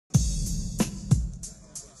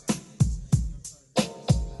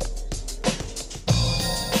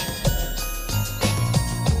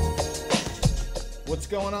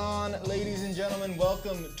going on, ladies and gentlemen?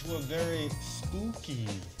 Welcome to a very spooky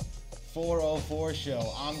 404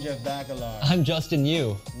 show. I'm Jeff Bacalar. I'm Justin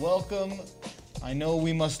Yu. Welcome. I know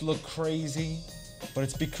we must look crazy, but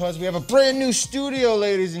it's because we have a brand new studio,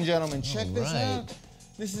 ladies and gentlemen. Check this out.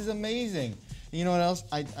 This is amazing. You know what else?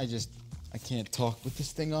 I can't talk with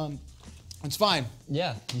this thing on. It's fine.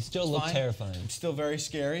 Yeah, you still look terrifying. It's still very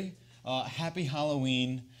scary. Happy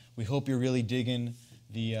Halloween. We hope you're really digging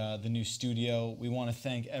the new studio. We want to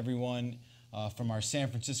thank everyone from our San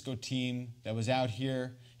Francisco team that was out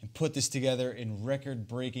here and put this together in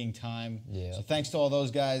record-breaking time. Yeah. So thanks to all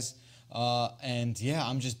those guys. And yeah,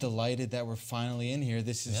 I'm just delighted that we're finally in here.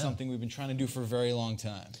 This is something we've been trying to do for a very long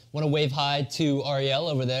time. Want to wave hi to Ariel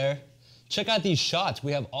over there. Check out these shots.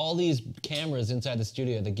 We have all these cameras inside the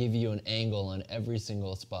studio that give you an angle on every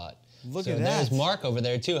single spot. Look at that. There's Mark over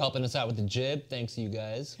there too, helping us out with the jib. Thanks to you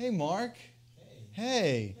guys. Hey, Mark.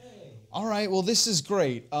 Hey. All right, well, this is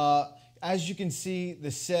great. As you can see,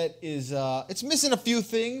 the set is, it's missing a few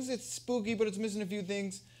things. It's spooky, but it's missing a few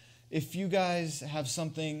things. If you guys have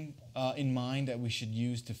something in mind that we should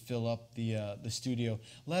use to fill up the studio,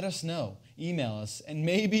 let us know. Email us, and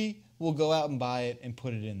maybe we'll go out and buy it and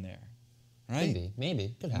put it in there. Right?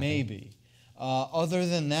 Maybe. Could happen. Maybe. Other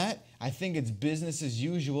than that, I think it's business as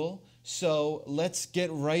usual. So let's get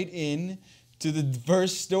right in to the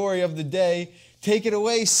first story of the day. Take it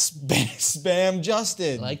away, Spam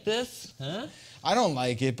Justin. Like this? Huh? I don't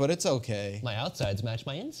like it, but it's okay. My outsides match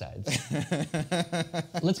my insides.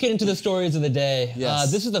 Let's get into the stories of the day.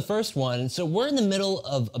 Yes. This is the first one. So we're in the middle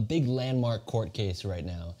of a big landmark court case right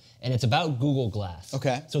now, and it's about Google Glass.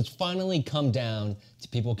 Okay. So it's finally come down to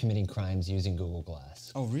people committing crimes using Google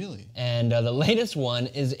Glass. Oh, really? And the latest one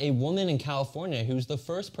is a woman in California who's the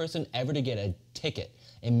first person ever to get a ticket,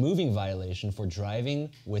 a moving violation for driving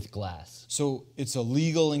with glass. So it's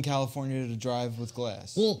illegal in California to drive with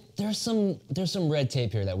glass? Well, there's some red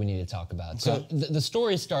tape here that we need to talk about. Okay. So the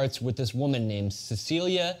story starts with this woman named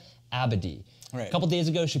Cecilia Abadi. Right. A couple days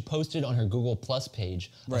ago, she posted on her Google Plus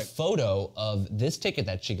page a photo of this ticket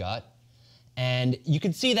that she got. And you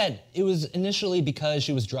could see that it was initially because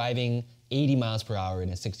she was driving 80 miles per hour in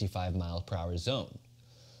a 65 mile per hour zone.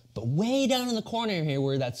 But way down in the corner here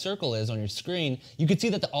where that circle is on your screen, you could see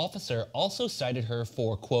that the officer also cited her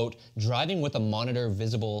for, quote, driving with a monitor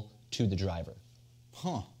visible to the driver.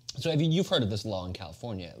 Huh. So you've heard of this law in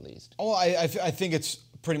California, at least. Oh, I think it's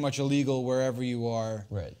pretty much illegal wherever you are.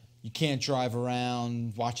 Right. You can't drive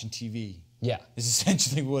around watching TV. Yeah. Is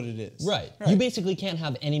essentially what it is. Right. You basically can't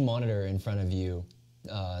have any monitor in front of you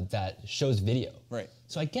that shows video. Right.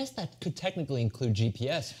 So I guess that could technically include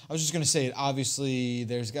GPS. I was just going to say, obviously,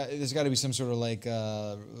 there's got to be some sort of like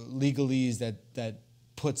legalese that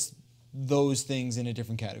puts those things in a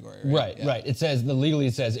different category. Right. Right. It says, the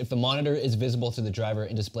legalese says, if the monitor is visible to the driver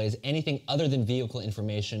and displays anything other than vehicle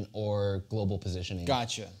information or global positioning,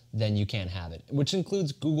 gotcha, then you can't have it, which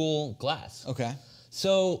includes Google Glass. Okay.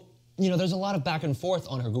 So, you know, there's a lot of back and forth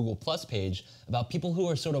on her Google Plus page about people who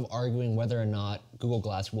are sort of arguing whether or not Google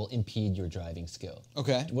Glass will impede your driving skill.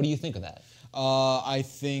 Okay. What do you think of that? I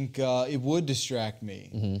think it would distract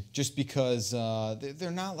me, just because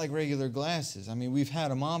they're not like regular glasses. I mean, we've had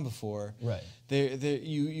them on before. Right.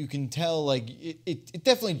 You can tell, like, it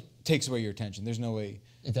definitely takes away your attention. There's no way.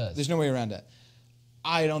 It does. There's no way around that.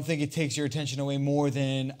 I don't think it takes your attention away more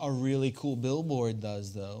than a really cool billboard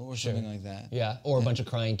does, though, or something like that. Yeah, or a bunch of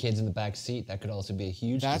crying kids in the back seat. That could also be a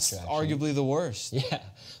huge distraction. That's arguably the worst. Yeah,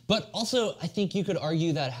 but also I think you could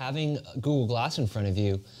argue that having Google Glass in front of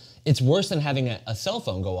you, it's worse than having a cell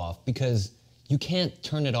phone go off because you can't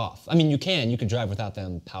turn it off. I mean, you could drive without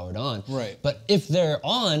them powered on. Right. But if they're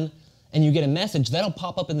on, and you get a message, that'll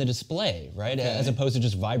pop up in the display, right? Okay. As opposed to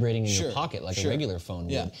just vibrating in your pocket like a regular phone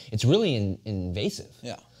would. Yeah. It's really invasive.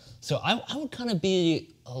 Yeah. So I would kind of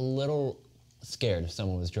be a little scared if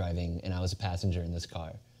someone was driving and I was a passenger in this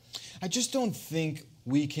car. I just don't think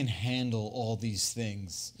we can handle all these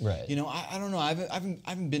things. Right. You know, I don't know. I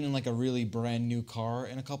haven't been in like a really brand new car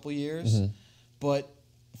in a couple years, but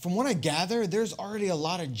from what I gather, there's already a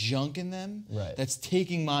lot of junk in them that's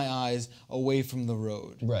taking my eyes away from the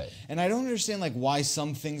road. Right. And I don't understand like why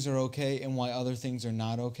some things are okay and why other things are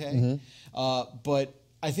not okay. But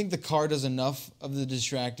I think the car does enough of the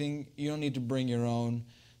distracting. You don't need to bring your own.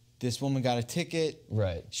 This woman got a ticket.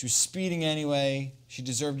 Right. She was speeding anyway. She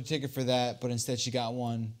deserved a ticket for that, but instead she got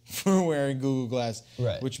one for wearing Google Glass,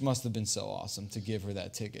 which must have been so awesome to give her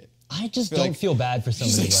that ticket. I just don't feel bad for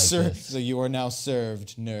somebody like this. So you are now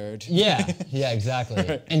served, nerd. Yeah,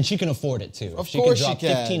 exactly. And she can afford it too. Of course she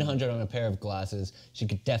can. She could drop $1,500 on a pair of glasses. She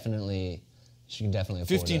could definitely afford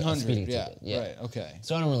a speeding ticket. Yeah, right, okay.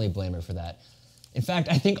 So I don't really blame her for that. In fact,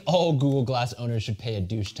 I think all Google Glass owners should pay a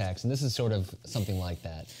douche tax, and this is sort of something like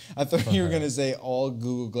that. I thought you were going to say all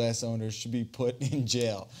Google Glass owners should be put in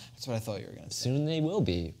jail. That's what I thought you were going to say. Soon they will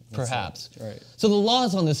be, perhaps. Right. So the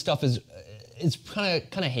laws on this stuff is kind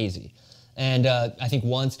of hazy. And I think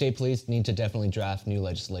state police need to definitely draft new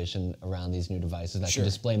legislation around these new devices that can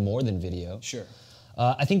display more than video. Sure.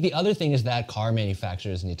 I think the other thing is that car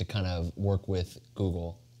manufacturers need to kind of work with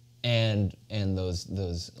Google and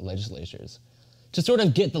those legislatures to sort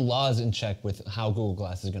of get the laws in check with how Google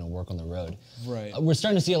Glass is going to work on the road. Right. We're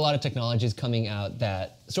starting to see a lot of technologies coming out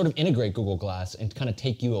that sort of integrate Google Glass and kind of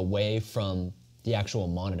take you away from the actual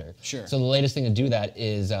monitor. Sure. So the latest thing to do that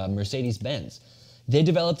is Mercedes-Benz. They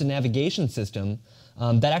developed a navigation system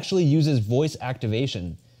that actually uses voice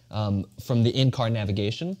activation from the in-car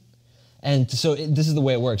navigation. And so this is the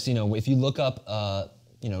way it works. You know, if you look up,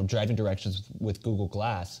 driving directions with Google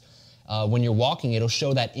Glass, when you're walking, it'll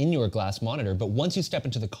show that in your glass monitor. But once you step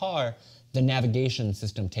into the car, the navigation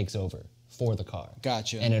system takes over for the car.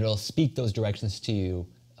 Gotcha. And it'll speak those directions to you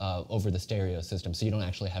over the stereo system, so you don't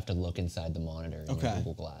actually have to look inside the monitor in your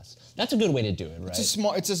Google Glass. That's a good way to do it, right?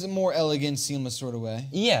 It's a more elegant, seamless sort of way.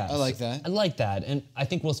 Yeah. I like that. I like that. And I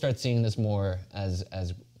think we'll start seeing this more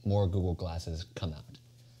as more Google Glasses come out.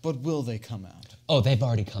 But will they come out? Oh, they've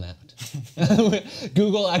already come out.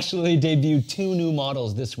 Google actually debuted 2 new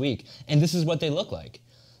models this week, and this is what they look like.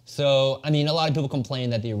 So, I mean, a lot of people complain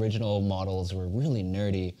that the original models were really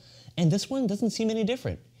nerdy, and this one doesn't seem any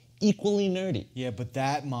different. Equally nerdy. Yeah, but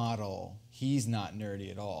that model, he's not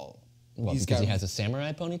nerdy at all. Well, because he has a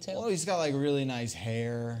samurai ponytail? Well, he's got like really nice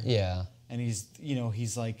hair. Yeah. And he's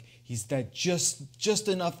that just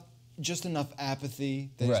enough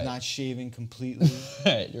apathy that he's not shaving completely.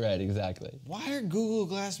 Right, exactly. Why are Google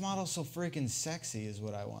Glass models so freaking sexy is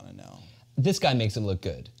what I want to know. This guy makes it look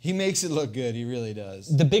good. He makes it look good, he really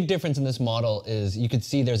does. The big difference in this model is you could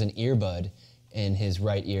see there's an earbud in his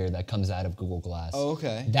right ear that comes out of Google Glass. Oh,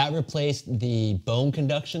 okay. That replaced the bone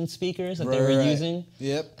conduction speakers that they were using.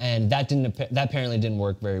 Yep. And that apparently didn't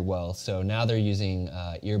work very well. So now they're using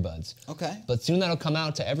earbuds. Okay. But soon that'll come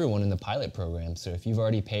out to everyone in the pilot program. So if you've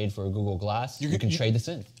already paid for a Google Glass, you can trade this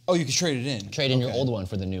in. Oh, you can trade it in. Trade in your old one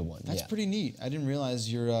for the new one. That's pretty neat. I didn't realize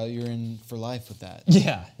you're in for life with that.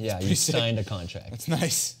 Yeah. You signed a contract. That's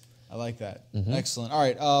nice. I like that. Excellent. All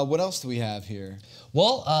right, what else do we have here?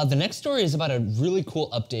 Well, the next story is about a really cool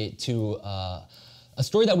update to a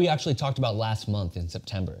story that we actually talked about last month in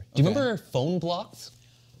September. Do you remember phone blocks?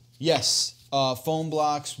 Yes. Phone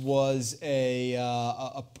blocks was not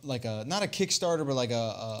a Kickstarter, but like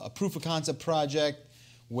a proof of concept project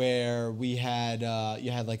where we had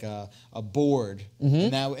you had like a board,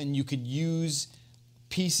 and you could use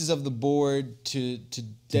pieces of the board to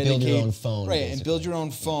dedicate, build your own phone, basically. And build your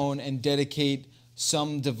own phone and dedicate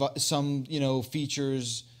some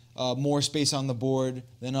features more space on the board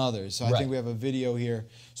than others. So I think we have a video here.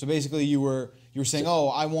 So basically, you were saying, oh,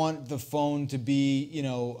 I want the phone to be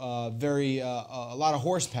a lot of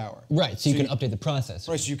horsepower. Right. So you can update the processor.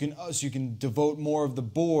 Right. So you can devote more of the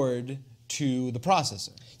board to the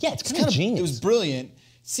processor. Yeah, it's kind of genius. It was brilliant.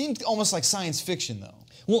 Seemed almost like science fiction though.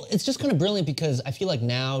 Well, it's just kind of brilliant because I feel like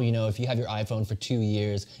now, if you have your iPhone for 2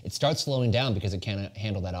 years, it starts slowing down because it can't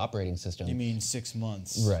handle that operating system. You mean 6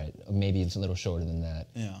 months? Right. Maybe it's a little shorter than that.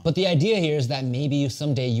 Yeah. But the idea here is that maybe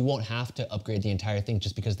someday you won't have to upgrade the entire thing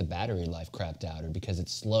just because the battery life crapped out or because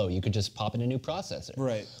it's slow. You could just pop in a new processor.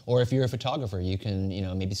 Right. Or if you're a photographer, you can,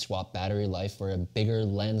 maybe swap battery life for a bigger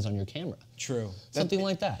lens on your camera. True. Something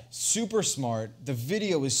like that. Super smart. The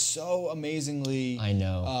video is so amazingly... I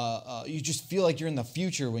know. You just feel like you're in the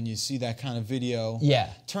future when you see that kind of video. Yeah.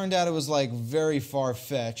 Turned out it was like very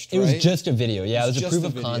far-fetched, It was just a video. Yeah, it was a proof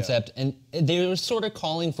of video. concept. And they were sort of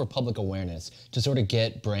calling for public awareness to sort of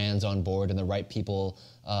get brands on board and the right people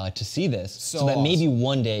to see this so that maybe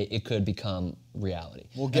one day it could become reality.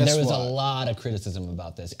 Well, and there was a lot of criticism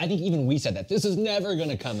about this. I think even we said that this is never going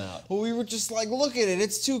to come out. Well, we were just like, look at it.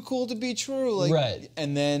 It's too cool to be true. Like, right.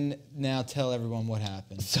 And then now tell everyone what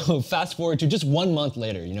happened. So fast forward to just 1 month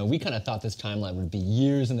later. We kind of thought this timeline would be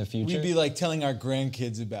years in the future. We'd be like telling our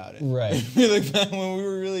grandkids about it. Right. Like back when we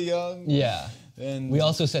were really young. Yeah. And we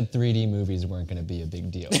also said 3D movies weren't going to be a big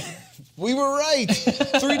deal. We were right.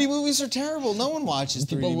 3D movies are terrible. No one watches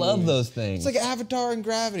 3D movies. People love those things. It's like Avatar and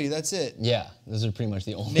Gravity. That's it. Yeah, those are pretty much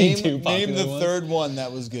the only two popular Name the ones. third one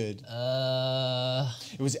that was good.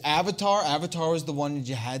 It was Avatar. Avatar was the one that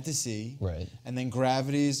you had to see. Right. And then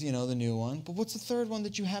Gravity's, the new one. But what's the third one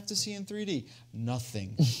that you have to see in 3D?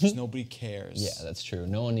 Nothing. Because nobody cares. Yeah, that's true.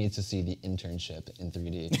 No one needs to see The Internship in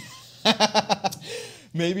 3D.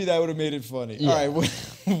 Maybe that would have made it funny. Yeah. All right,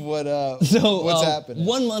 what's happening?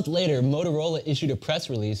 1 month later, Motorola issued a press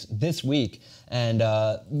release this week, and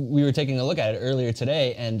we were taking a look at it earlier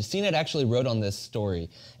today, and CNET actually wrote on this story,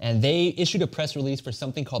 and they issued a press release for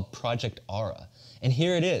something called Project Aura. And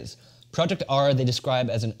here it is. Project Aura they describe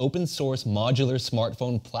as an open source modular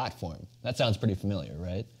smartphone platform. That sounds pretty familiar,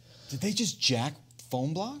 right? Did they just jack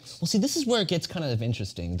phone blocks? Well, see, this is where it gets kind of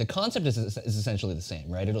interesting. The concept is essentially the same,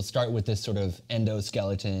 right? It'll start with this sort of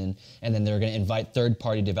endoskeleton, and then they're going to invite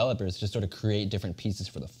third-party developers to sort of create different pieces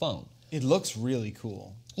for the phone. It looks really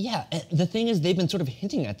cool. Yeah, and the thing is, they've been sort of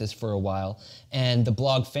hinting at this for a while, and the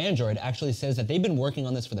blog Fandroid actually says that they've been working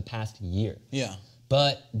on this for the past year. Yeah.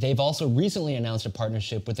 But they've also recently announced a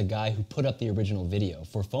partnership with the guy who put up the original video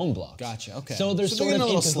for Phone Blocks. Gotcha, okay. So they're sort of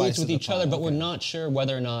in cahoots with each other, but okay. we're not sure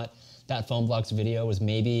whether or not that Phone Blocks video was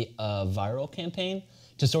maybe a viral campaign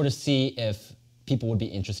to sort of see if people would be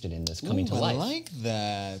interested in this coming to life. I like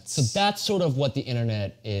that. So that's sort of what the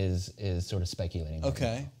internet is sort of speculating.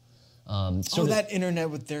 Okay. Right now. That internet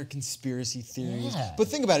with their conspiracy theories. Yeah. But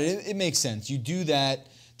think about it, it makes sense. You do that.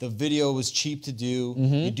 The video was cheap to do.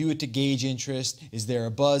 You do it to gauge interest. Is there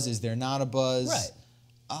a buzz? Is there not a buzz?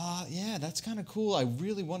 Right. Yeah, that's kind of cool. I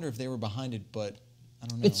really wonder if they were behind it, but I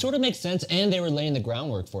don't know. It sort of makes sense, and they were laying the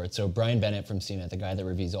groundwork for it. So Brian Bennett from CNET, the guy that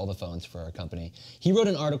reviews all the phones for our company, he wrote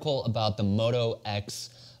an article about the Moto X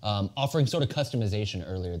offering sort of customization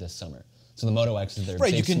earlier this summer. So the Moto X is their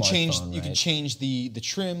big you can change smartphone, you can change the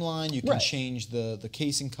trim line, you can Right. change the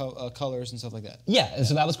casing colors and stuff like that. Yeah, and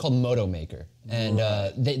so that was called Moto Maker, and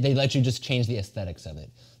they let you just change the aesthetics of it.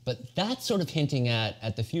 But that's sort of hinting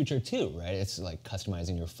at the future too, right? It's like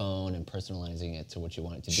customizing your phone and personalizing it to what you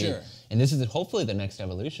want it to be. Sure. And this is hopefully the next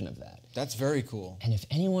evolution of that. That's very cool. And if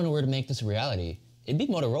anyone were to make this a reality, it'd be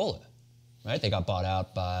Motorola, right? They got bought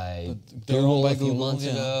out by Google a few months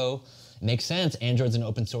ago. Makes sense. Android's an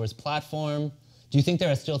open source platform. Do you think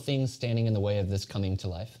there are still things standing in the way of this coming to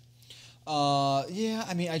life? Yeah,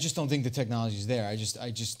 I mean, I just don't think the technology's there.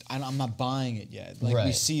 I'm not buying it yet. Like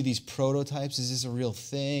we see these prototypes. Is this a real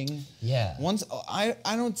thing? Yeah. I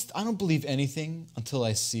don't believe anything until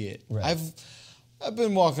I see it. Right. I've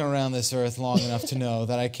been walking around this earth long enough to know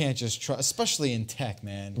that I can't just trust, especially in tech,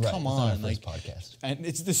 man. Right. Come it's on, not our first podcast. And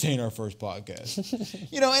this ain't our first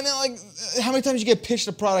podcast. You know, and like, how many times you get pitched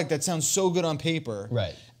a product that sounds so good on paper,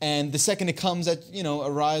 Right. and the second it comes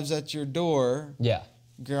arrives at your door, Yeah.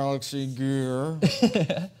 Galaxy Gear.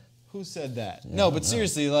 Who said that? No, but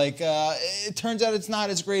seriously, like, it turns out it's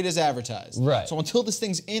not as great as advertised. Right. So until this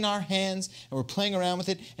thing's in our hands and we're playing around with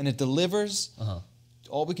it and it delivers,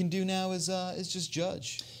 all we can do now is just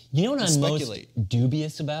judge. You know what I'm speculate. most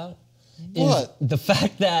dubious about? What? Is the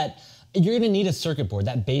fact that you're going to need a circuit board,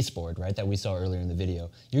 that baseboard, right, that we saw earlier in the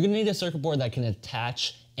video. You're going to need a circuit board that can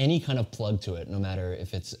attach any kind of plug to it, no matter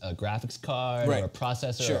if it's a graphics card or a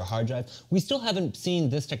processor or a hard drive. We still haven't seen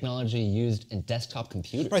this technology used in desktop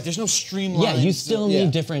computers. Right, there's no streamlined... Yeah, you still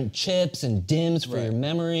need different chips and DIMMs for your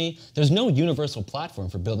memory. There's no universal platform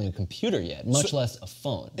for building a computer yet, much less a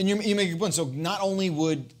phone. And you make a good point. So not only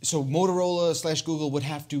Motorola / Google would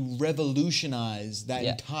have to revolutionize that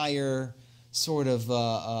entire sort of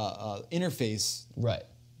interface, right?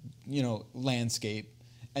 Landscape,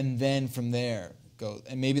 and then from there go.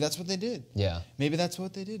 And maybe that's what they did. Yeah. Maybe that's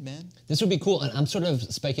what they did, man. This would be cool, and I'm sort of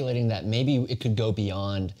speculating that maybe it could go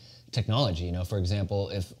beyond technology. For example,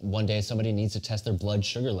 if one day somebody needs to test their blood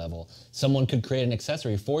sugar level, someone could create an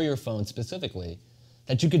accessory for your phone specifically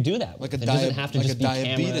that you could do that with. Like it doesn't have to just be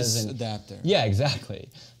diabetes cameras adapter. Yeah, exactly.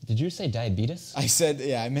 Did you say diabetes? I said,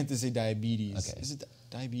 I meant to say diabetes. Okay. Is it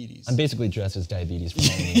diabetes? I'm basically dressed as diabetes for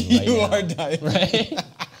right You now. are diabetes. Right?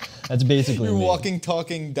 That's basically You're me. walking,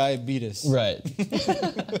 talking diabetes. Right.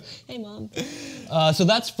 Hey, Mom. So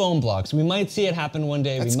that's Phone Blocks. We might see it happen one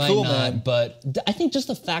day. That's we might cool, not. man. But I think just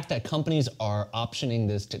the fact that companies are optioning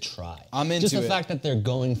this to try. I'm into just the it. fact that they're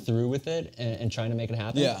going through with it and trying to make it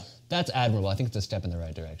happen. Yeah. That's admirable. I think it's a step in the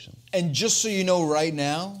right direction. And just so you know right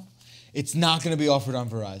now, it's not going to be offered on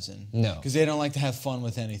Verizon. No. Because they don't like to have fun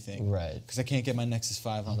with anything. Right. Because I can't get my Nexus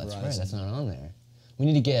 5 on That's Verizon. right. That's not on there. We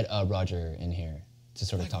need to get Roger in here to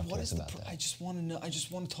sort of talk to us about that. I just want to know. I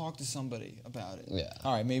just want to talk to somebody about it. Yeah.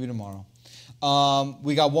 All right, maybe tomorrow.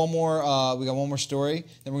 We got one more. We got one more story.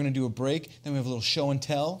 Then we're gonna do a break. Then we have a little show and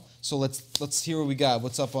tell. So let's hear what we got.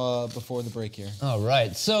 What's up before the break here? All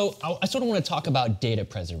right. So I sort of want to talk about data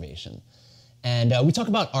preservation. And we talk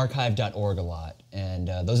about archive.org a lot. And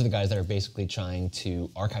those are the guys that are basically trying to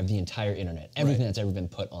archive the entire internet. Everything that's ever been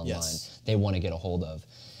put online, they want to get a hold of.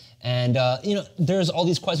 And there's all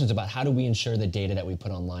these questions about how do we ensure the data that we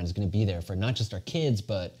put online is going to be there for not just our kids,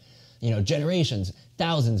 but generations,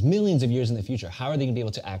 thousands, millions of years in the future. How are they going to be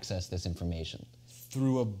able to access this information?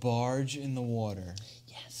 Through a barge in the water.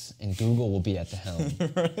 Yes, and Google will be at the helm.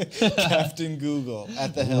 Right. Captain Google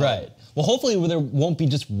at the helm. Right. Well, hopefully there won't be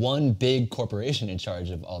just one big corporation in charge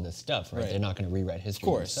of all this stuff, right? They're not going to rewrite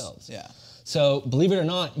history themselves. Yeah. So believe it or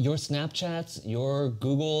not, your Snapchats, your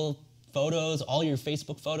Google photos, all your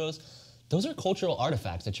Facebook photos, those are cultural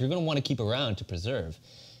artifacts that you're going to want to keep around to preserve.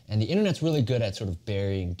 And the internet's really good at sort of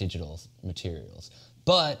burying digital materials.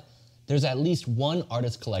 But there's at least one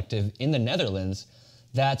artist collective in the Netherlands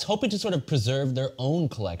that's hoping to sort of preserve their own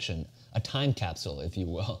collection, a time capsule, if you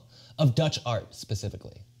will, of Dutch art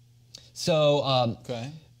specifically. So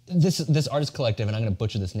this artist collective, and I'm going to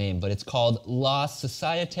butcher this name, but it's called La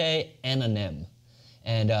Société Anonyme.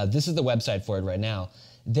 And this is the website for it right now.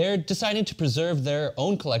 They're deciding to preserve their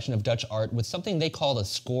own collection of Dutch art with something they call a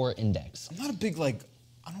score index. I'm not a big,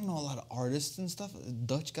 I don't know a lot of artists and stuff.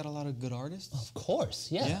 Dutch got a lot of good artists. Of course,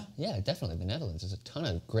 yeah. Yeah, definitely. The Netherlands, there's a ton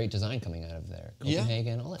of great design coming out of there.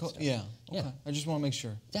 Copenhagen, all that stuff. Yeah, okay. I just want to make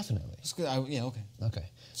sure. Definitely. Yeah, okay. Okay.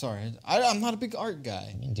 Sorry, I'm not a big art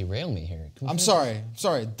guy. You derail me here. I'm sorry,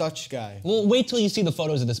 Dutch guy. Well, wait till you see the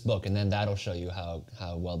photos of this book, and then that'll show you how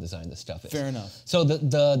well designed this stuff is. Fair enough. So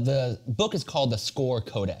the book is called the Score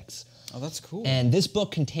Codex. Oh, that's cool. And this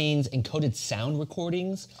book contains encoded sound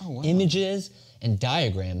recordings, images, and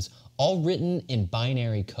diagrams, all written in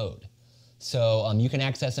binary code. So you can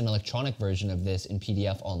access an electronic version of this in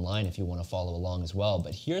PDF online if you want to follow along as well.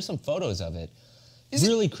 But here's some photos of it.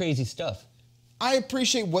 Really crazy stuff. I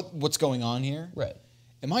appreciate what's going on here. Right.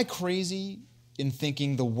 Am I crazy in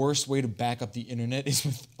thinking the worst way to back up the internet is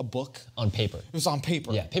with a book? On paper. It was on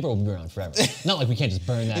paper. Yeah, paper will be around forever. Not like we can't just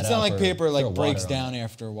burn that It's up. not like paper breaks water down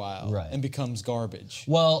after a while and becomes garbage.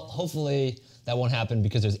 Well, hopefully that won't happen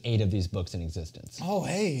because there's 8 of these books in existence. Oh,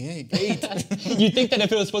 hey, 8. You'd think that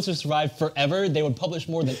if it was supposed to survive forever, they would publish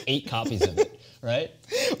more than 8 copies of it, right?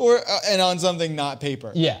 And on something not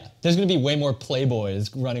paper. Yeah, there's going to be way more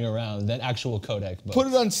Playboys running around than actual Codex books. Put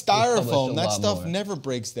it on styrofoam. That stuff never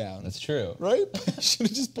breaks down. That's true. Right? Should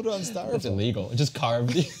have just put it on styrofoam. It's illegal. Just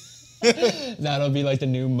carved. That'll be like the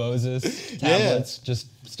new Moses tablets, just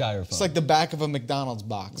styrofoam. It's like the back of a McDonald's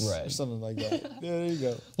box or something like that. Yeah, there you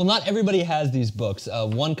go. Well, not everybody has these books.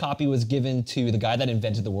 One copy was given to the guy that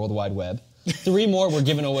invented the World Wide Web. 3 more were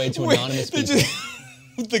given away to anonymous people.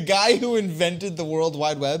 The guy who invented the World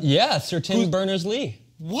Wide Web? Yeah, Sir Tim Berners-Lee.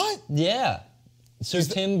 What? Yeah.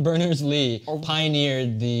 Tim Berners-Lee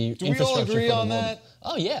pioneered the infrastructure for the world. Do we all agree on that?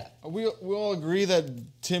 Oh, yeah. We all agree that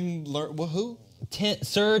who?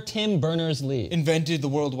 Sir Tim Berners-Lee invented the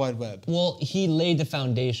World Wide Web. Well, he laid the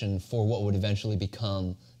foundation for what would eventually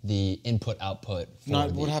become the input-output.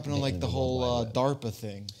 What happened to the whole DARPA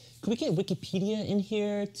thing? Could we get Wikipedia in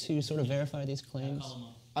here to sort of verify these claims?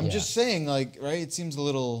 I'm just saying, right? It seems a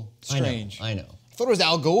little strange. I know. I thought it was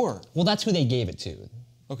Al Gore. Well, that's who they gave it to.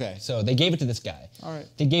 Okay. So they gave it to this guy. All right.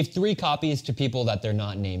 They gave 3 copies to people that they're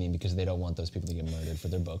not naming because they don't want those people to get murdered for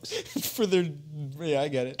their books. Yeah, I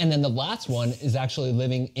get it. And then the last one is actually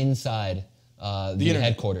living inside the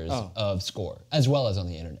headquarters of SCORE, as well as on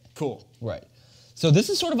the internet. Cool. Right. So this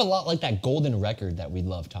is sort of a lot like that golden record that we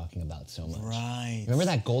love talking about so much. Right. Remember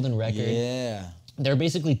that golden record? Yeah. There are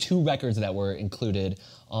basically 2 records that were included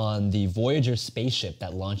on the Voyager spaceship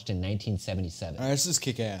that launched in 1977. All right, this is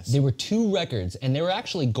kick-ass. There were 2 records, and they were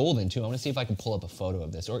actually golden, too. I want to see if I can pull up a photo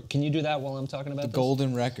of this. Or can you do that while I'm talking about this? The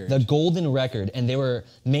golden record. The golden record, and they were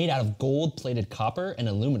made out of gold-plated copper and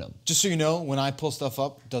aluminum. Just so you know, when I pull stuff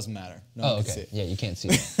up, it doesn't matter. No one can see it. Yeah, you can't see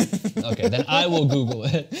that. Okay, then I will Google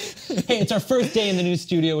it. Hey, it's our first day in the new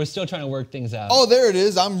studio. We're still trying to work things out. Oh, there it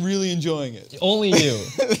is. I'm really enjoying it. Only you.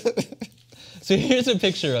 So here's a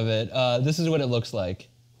picture of it. This is what it looks like.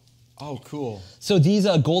 Oh, cool. So these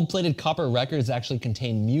gold-plated copper records actually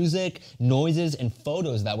contain music, noises, and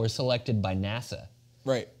photos that were selected by NASA.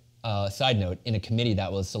 Right. Side note, in a committee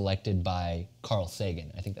that was selected by Carl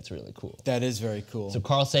Sagan. I think that's really cool. That is very cool. So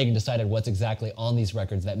Carl Sagan decided what's exactly on these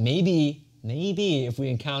records that maybe if we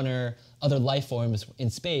encounter other life forms in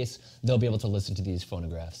space, they'll be able to listen to these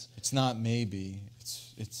phonographs. It's not maybe.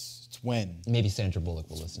 It's when. Maybe Sandra Bullock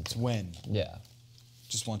will listen to It's when. Yeah.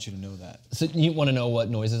 Just want you to know that. So you want to know what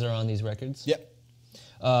noises are on these records? Yep.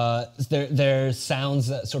 They're sounds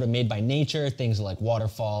that sort of made by nature, things like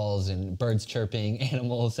waterfalls and birds chirping,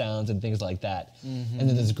 animal sounds and things like that. Mm-hmm. And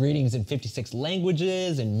then there's greetings in 56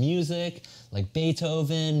 languages and music, like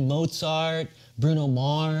Beethoven, Mozart, Bruno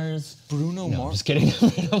Mars. Bruno Mars? I'm just kidding.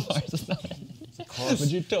 Bruno Mars is not. But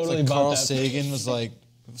you totally bought Carl that. Sagan was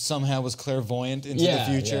somehow was clairvoyant into the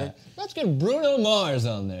future. Yeah. Let's get Bruno Mars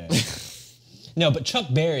on there. No, but Chuck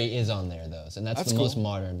Berry is on there though, and that's the cool. most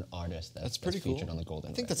modern artist that's pretty featured cool. on the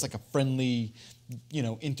Golden. I think record. that's like a friendly, you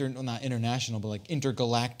know, not international, but like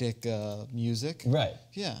intergalactic music. Right.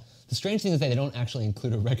 Yeah. The strange thing is that they don't actually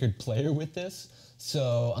include a record player with this,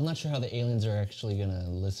 so I'm not sure how the aliens are actually gonna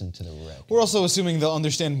listen to the record. We're also assuming they'll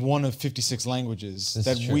understand one of 56 languages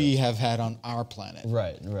that we have had on our planet.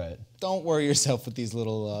 Right, right. Don't worry yourself with these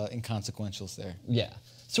little inconsequentials there. Yeah.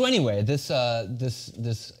 So anyway, this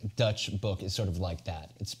Dutch book is sort of like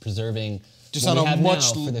that. It's preserving just what on we a have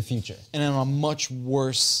much now for the future. And on a much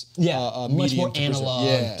worse much more medium to preserve.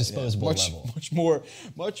 analog, disposable level.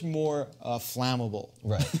 Much more flammable.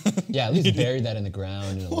 Right. Yeah, at least bury that in the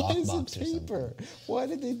ground in a lockbox or paper? Why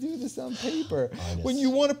did they do this on paper? Artists. When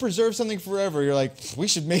you want to preserve something forever, you're like, we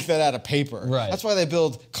should make that out of paper. Right. That's why they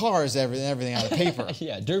build cars, everything out of paper.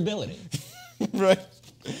 Yeah, durability. Right.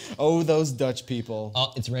 Oh, those Dutch people.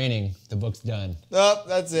 Oh, it's raining. The book's done. Oh,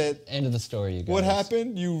 that's it. End of the story, you guys. What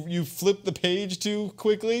happened? You flipped the page too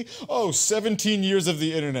quickly? Oh, 17 years of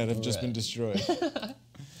the internet have just been destroyed.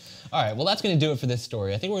 All right, well, that's going to do it for this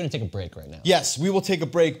story. I think we're going to take a break right now. Yes, we will take a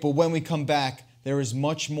break, but when we come back, there is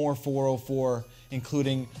much more 404,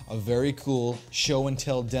 including a very cool show and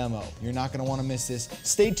tell demo. You're not going to want to miss this.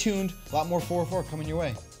 Stay tuned. A lot more 404 coming your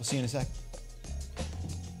way. We'll see you in a sec.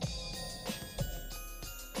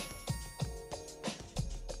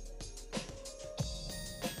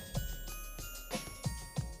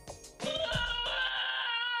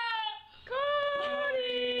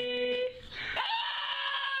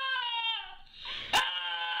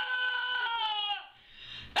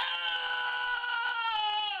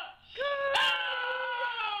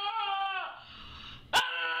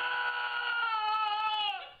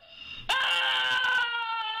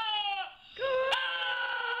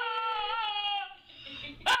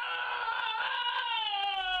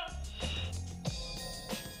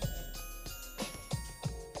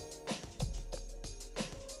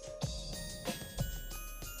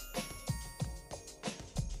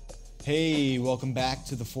 Hey, welcome back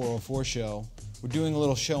to the 404 show. We're doing a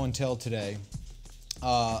little show and tell today.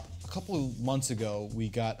 A couple of months ago, we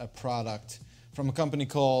got a product from a company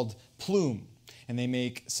called Ploom, and they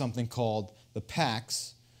make something called the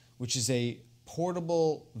Pax, which is a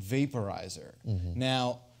portable vaporizer.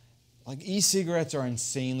 Now, like e-cigarettes are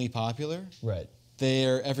insanely popular. Right.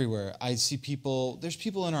 They're everywhere. I see people, there's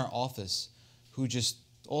people in our office who just,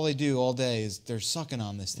 all they do all day is they're sucking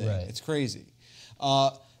on this thing. Right. It's crazy.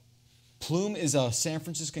 Ploom is a San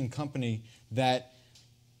Franciscan company that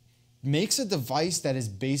makes a device that is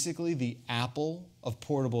basically the Apple of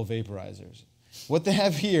portable vaporizers. What they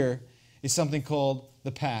have here is something called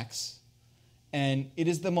the Pax, and it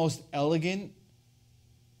is the most elegant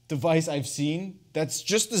device I've seen that's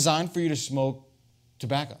just designed for you to smoke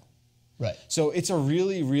tobacco. Right. So it's a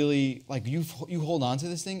really, really, like you hold on to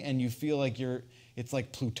this thing and you feel like it's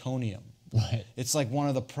like plutonium. Right. It's like one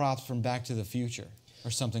of the props from Back to the Future or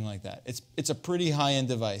something like that. It's a pretty high-end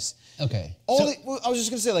device. Okay. I was just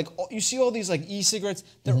gonna say, like, you see all these like e-cigarettes,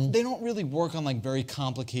 they don't really work on like very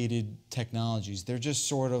complicated technologies. They're just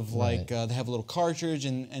sort of like they have a little cartridge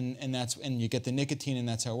and you get the nicotine and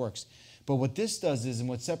that's how it works. But what this does is, and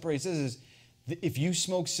what separates this is, if you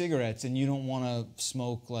smoke cigarettes and you don't want to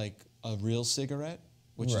smoke like a real cigarette,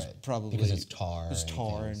 which is probably because it's tar. There's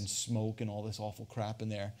tar and smoke and all this awful crap in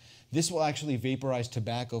there. This will actually vaporize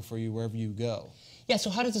tobacco for you wherever you go. Yeah, so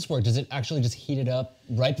how does this work? Does it actually just heat it up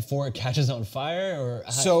right before it catches on fire, or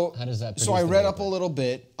how does that? So I read up a little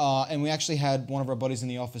bit, and we actually had one of our buddies in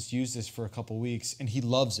the office use this for a couple weeks, and he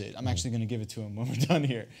loves it. I'm actually going to give it to him when we're done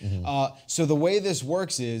here. So the way this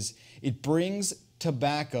works is it brings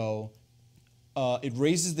tobacco. It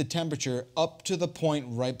raises the temperature up to the point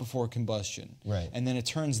right before combustion. Right. And then it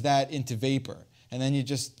turns that into vapor. And then you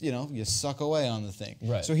just, you suck away on the thing.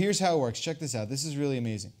 Right. So here's how it works. Check this out. This is really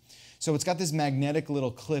amazing. So it's got this magnetic little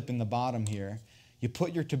clip in the bottom here. You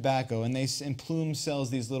put your tobacco, and Ploom sells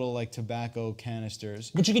these little like tobacco canisters.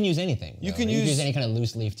 But you can use anything. You though, can right? use any kind of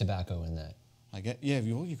loose leaf tobacco in that.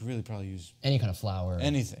 You could really probably use Any kind of flower.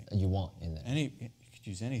 anything. You want in there. You could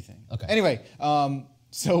use anything. Okay. Anyway,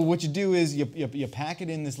 so what you do is you pack it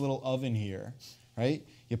in this little oven here, right?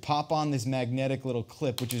 You pop on this magnetic little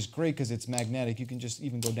clip, which is great because it's magnetic. You can just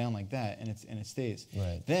even go down like that, and it stays.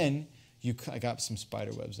 Right. Then I got some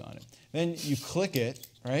spider webs on it. Then you click it,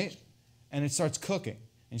 right, and it starts cooking.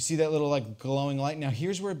 And you see that little like glowing light. Now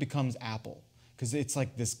here's where it becomes Apple, because it's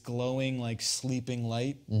like this glowing like sleeping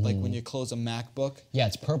light, like when you close a MacBook. Yeah,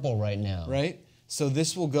 it's purple right now. Right? So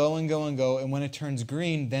this will go and go and go, and when it turns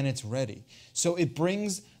green, then it's ready. So it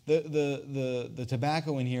brings the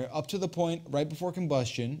tobacco in here up to the point right before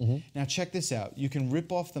combustion. Now check this out. You can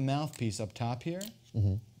rip off the mouthpiece up top here.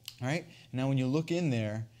 All right? Now when you look in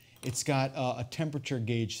there, it's got a temperature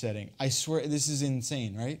gauge setting. I swear, this is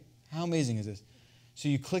insane, right? How amazing is this? So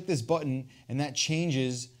you click this button, and that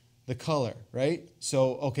changes the color, right?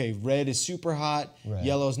 So, okay, red is super hot,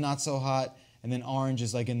 yellow is not so hot, and then orange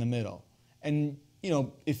is like in the middle. And, you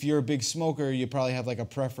know, if you're a big smoker, you probably have like a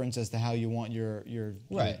preference as to how you want your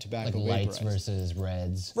tobacco like lights versus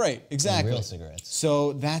reds. Right, exactly. Real cigarettes.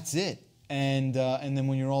 So that's it. And then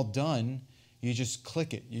when you're all done, you just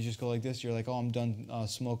click it. You just go like this. You're like, oh, I'm done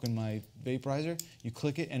smoking my vaporizer. You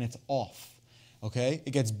click it, and it's off. Okay?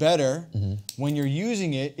 It gets better. When you're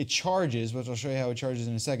using it, it charges, which I'll show you how it charges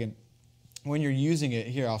in a second. When you're using it,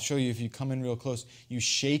 here, I'll show you if you come in real close. You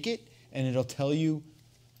shake it, and it'll tell you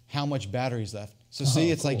how much battery's left. So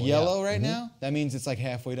see, it's like yellow right now. That means it's like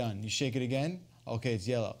halfway done. You shake it again. Okay, it's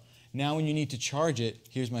yellow. Now when you need to charge it,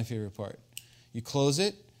 here's my favorite part. You close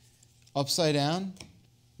it, upside down.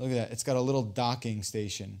 Look at that. It's got a little docking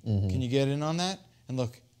station. Can you get in on that? And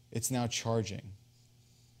look, it's now charging.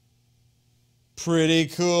 Pretty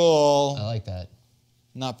cool. I like that.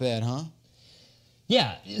 Not bad, huh?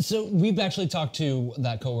 Yeah. So we've actually talked to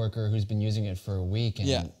that coworker who's been using it for a week, and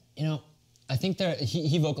you know, I think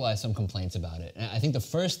he vocalized some complaints about it. And I think the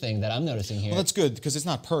first thing that I'm noticing here. Well, that's good because it's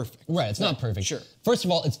not perfect. Right. It's not perfect. Sure. First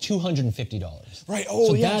of all, it's $250. Right. Oh,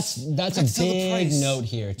 so yes. that's a big note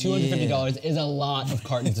here. $250 is a lot of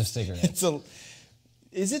cartons of cigarettes.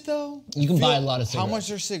 Is it though? You can buy a lot of cigarettes. How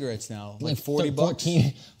much are cigarettes now? Like 40 bucks?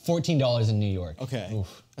 $14 in New York. Okay.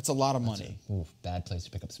 Oof. That's a lot of money. Bad place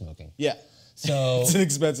to pick up smoking. Yeah. So it's an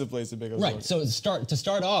expensive place to pick up smoking. Right. So to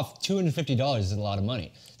start off, $250 is a lot of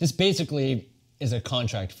money. This basically is a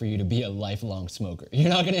contract for you to be a lifelong smoker. You're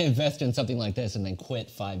not going to invest in something like this and then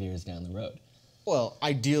quit 5 years down the road. Well,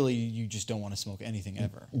 ideally, you just don't want to smoke anything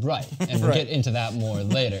ever. Right, and we'll get into that more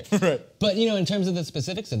later. Right. But, you know, in terms of the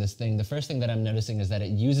specifics of this thing, the first thing that I'm noticing is that it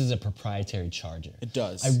uses a proprietary charger. It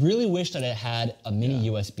does. I really wish that it had a mini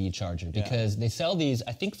USB charger because they sell these,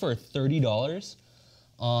 I think, for $30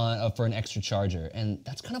 for an extra charger, and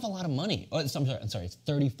that's kind of a lot of money. Oh, I'm sorry, it's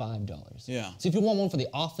 $35. Yeah. So if you want one for the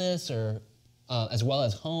office or as well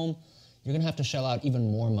as home, you're going to have to shell out even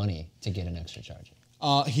more money to get an extra charger.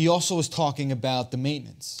 He also was talking about the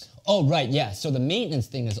maintenance. Oh, right, yeah. So the maintenance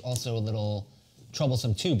thing is also a little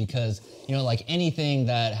troublesome too because, you know, like anything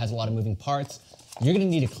that has a lot of moving parts, you're going to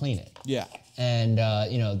need to clean it. Yeah. And,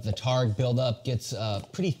 you know, the tar buildup gets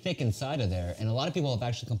pretty thick inside of there. And a lot of people have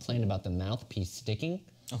actually complained about the mouthpiece sticking.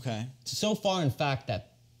 Okay. So far, in fact,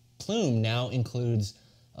 that Ploom now includes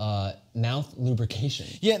mouth lubrication.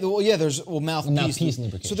 Yeah, there's mouthpiece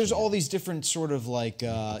lubrication. So there's all these different sort of like you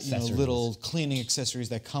know, little cleaning accessories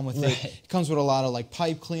that come with it. It comes with a lot of like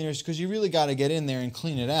pipe cleaners because you really got to get in there and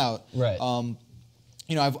clean it out. Right.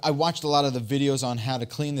 You know, I watched a lot of the videos on how to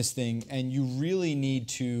clean this thing, and you really need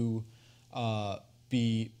to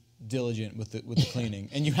be diligent with the cleaning,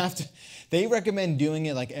 and you have to. They recommend doing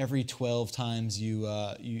it like every 12 times you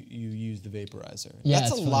use the vaporizer. Yeah,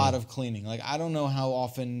 that's a lot of cleaning. Like I don't know how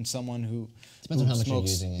often someone who depends on how much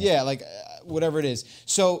smokes, you're using it. Yeah, like whatever it is.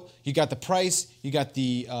 So you got the price, you got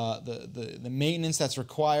the maintenance that's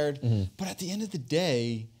required, but at the end of the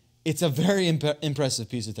day, it's a very impressive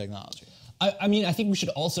piece of technology. I mean, I think we should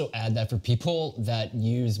also add that for people that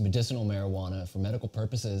use medicinal marijuana for medical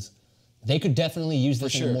purposes, they could definitely use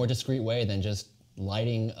this in a more discreet way than just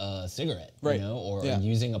lighting a cigarette, you know, or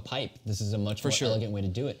using a pipe. This is a much more elegant way to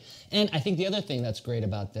do it. And I think the other thing that's great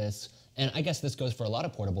about this, and I guess this goes for a lot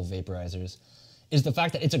of portable vaporizers, is the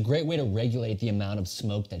fact that it's a great way to regulate the amount of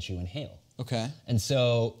smoke that you inhale. Okay. And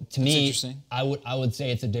so, to me, I would say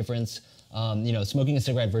it's a difference. You know, smoking a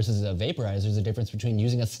cigarette versus a vaporizer is a difference between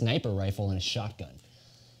using a sniper rifle and a shotgun.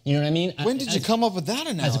 You know what I mean? When did you come up with that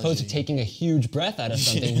analogy? As opposed to taking a huge breath out of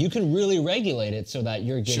something, you can really regulate it so that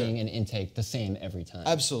you're getting an intake the same every time.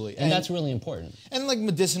 Absolutely. And that's really important. And like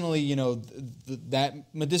medicinally, you know, that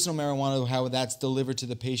medicinal marijuana, how that's delivered to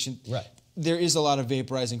the patient. Right. There is a lot of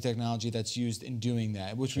vaporizing technology that's used in doing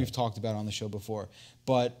that, which we've talked about on the show before.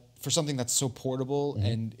 But for something that's so portable,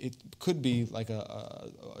 and it could be like a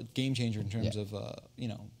game changer in terms of, you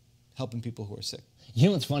know, helping people who are sick. You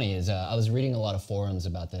know what's funny is I was reading a lot of forums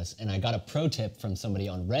about this, and I got a pro tip from somebody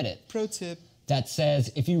on Reddit. Pro tip. That says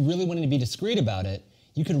if you really wanted to be discreet about it,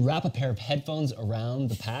 you could wrap a pair of headphones around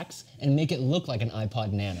the Pax and make it look like an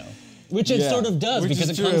iPod Nano. Which it sort of does because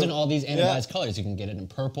it comes in all these anodized colors. You can get it in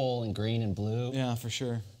purple and green and blue. Yeah, for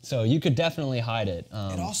sure. So you could definitely hide it.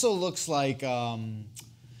 It also looks like a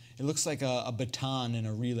baton in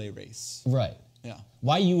a relay race. Right. Yeah.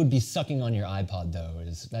 Why you would be sucking on your iPod though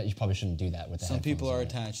is that you probably shouldn't do that with the Some people are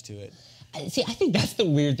headphones in it. attached to it. See, I think that's the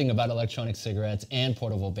weird thing about electronic cigarettes and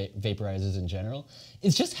portable vaporizers in general.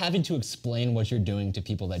 It's just having to explain what you're doing to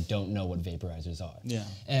people that don't know what vaporizers are. Yeah.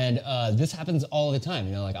 And this happens all the time.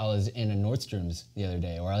 You know, like I was in a Nordstrom's the other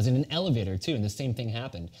day, or I was in an elevator too, and the same thing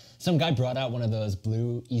happened. Some guy brought out one of those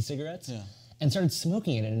blue e-cigarettes and started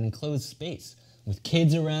smoking it in an enclosed space with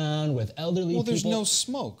kids around, with elderly people. Well, there's no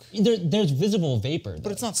smoke. There's visible vapor, though.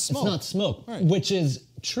 But it's not smoke. It's not smoke, right. Which is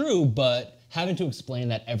true, but having to explain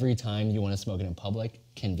that every time you want to smoke it in public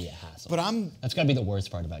can be a hassle. But that's got to be the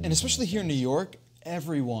worst part about it. And especially here in New York,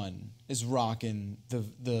 everyone is rocking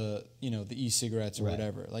the e-cigarettes or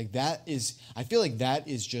whatever. Like that is, I feel like that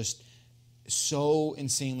is just so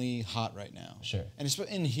insanely hot right now. Sure. And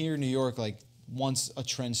in here in New York, like once a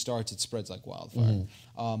trend starts, it spreads like wildfire.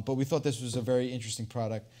 But we thought this was a very interesting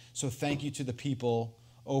product. So thank you to the people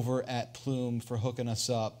over at Ploom for hooking us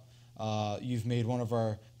up. You've made one of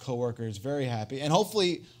our coworkers very happy and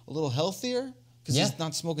hopefully a little healthier because he's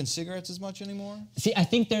not smoking cigarettes as much anymore. See, I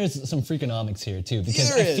think there's some freakonomics here too because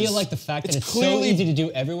There I feel is. like the fact that it's so clearly easy to do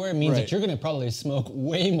everywhere means Right. that you're going to probably smoke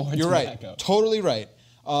way more You're tobacco. right, totally right.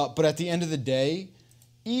 But at the end of the day,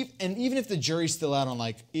 even if the jury's still out on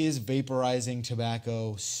like, is vaporizing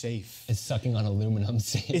tobacco safe? It's sucking on aluminum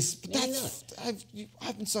safe.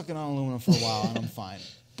 I've been sucking on aluminum for a while and I'm fine.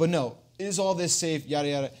 But no, is all this safe? Yada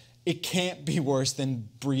yada. It can't be worse than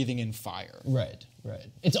breathing in fire. Right.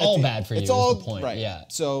 It's all bad for you. It's all the point. Right. Yeah.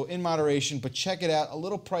 So in moderation, but check it out. A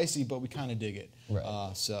little pricey, but we kind of dig it.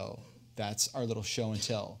 Right. So that's our little show and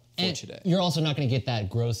tell for And today. you're also not going to get that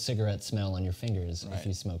gross cigarette smell on your fingers if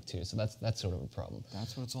you smoke too. So that's sort of a problem.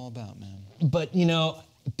 That's what it's all about, man. But you know,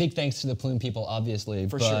 big thanks to the Plume people, obviously.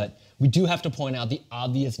 For but sure. we do have to point out the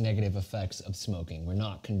obvious negative effects of smoking. We're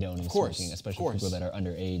not condoning course, smoking, especially of for people course. that are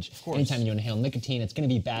underage. Of course. Anytime you inhale nicotine, it's going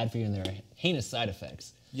to be bad for you, and there are heinous side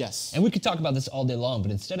effects. Yes. And we could talk about this all day long, but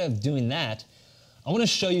instead of doing that, I want to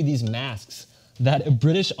show you these masks that a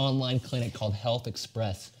British online clinic called Health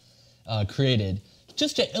Express created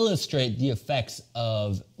just to illustrate the effects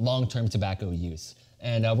of long-term tobacco use.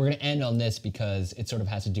 And we're going to end on this because it sort of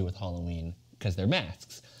has to do with Halloween, because they're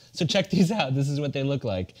masks. So check these out. This is what they look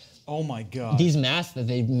like. Oh my God. These masks that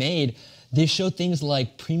they've made, they show things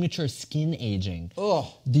like premature skin aging, Ugh.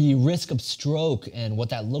 the risk of stroke and what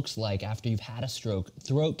that looks like after you've had a stroke,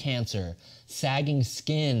 throat cancer, sagging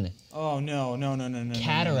skin, Oh no.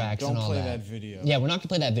 cataracts, Don't and all play that. that video. Yeah, we're not gonna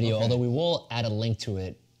play that video, Okay. although we will add a link to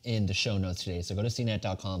it in the show notes today. So go to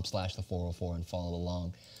cnet.com/the404 and follow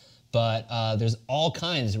along. But there's all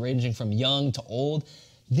kinds, ranging from young to old.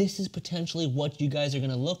 This is potentially what you guys are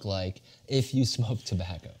gonna look like if you smoke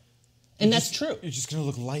tobacco. And that's true. You're just gonna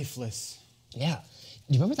look lifeless. Yeah.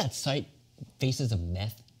 Do you remember that site, Faces of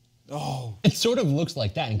Meth? Oh. It sort of looks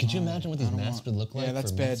like that. And could you imagine what these masks would look like? Yeah,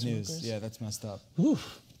 that's for bad meth news. smokers? Yeah, that's messed up. Whew,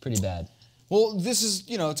 pretty bad. Well, this is,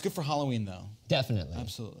 it's good for Halloween though. Definitely.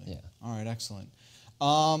 Absolutely. Yeah. All right, excellent.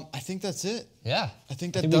 I think that's it. Yeah. I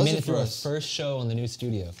think that we does made it it for through our us. first show on the new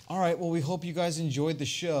studio. All right, well, we hope you guys enjoyed the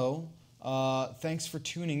show. Thanks for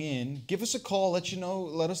tuning in. Give us a call.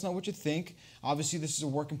 Let us know what you think. Obviously, this is a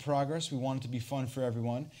work in progress. We want it to be fun for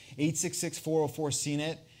everyone.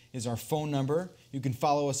 866-404-CNET is our phone number. You can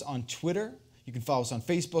follow us on Twitter. You can follow us on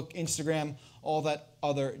Facebook, Instagram, all that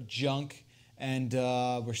other junk. And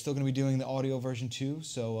we're still going to be doing the audio version too.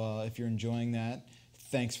 So if you're enjoying that,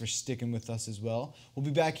 thanks for sticking with us as well. We'll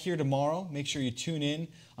be back here tomorrow. Make sure you tune in.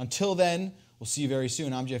 Until then, we'll see you very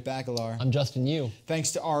soon. I'm Jeff Bacalar. I'm Justin Yu.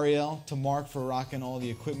 Thanks to Ariel, to Mark for rocking all the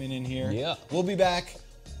equipment in here. Yeah. We'll be back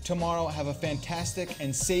tomorrow. Have a fantastic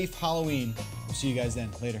and safe Halloween. We'll see you guys then.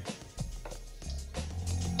 Later.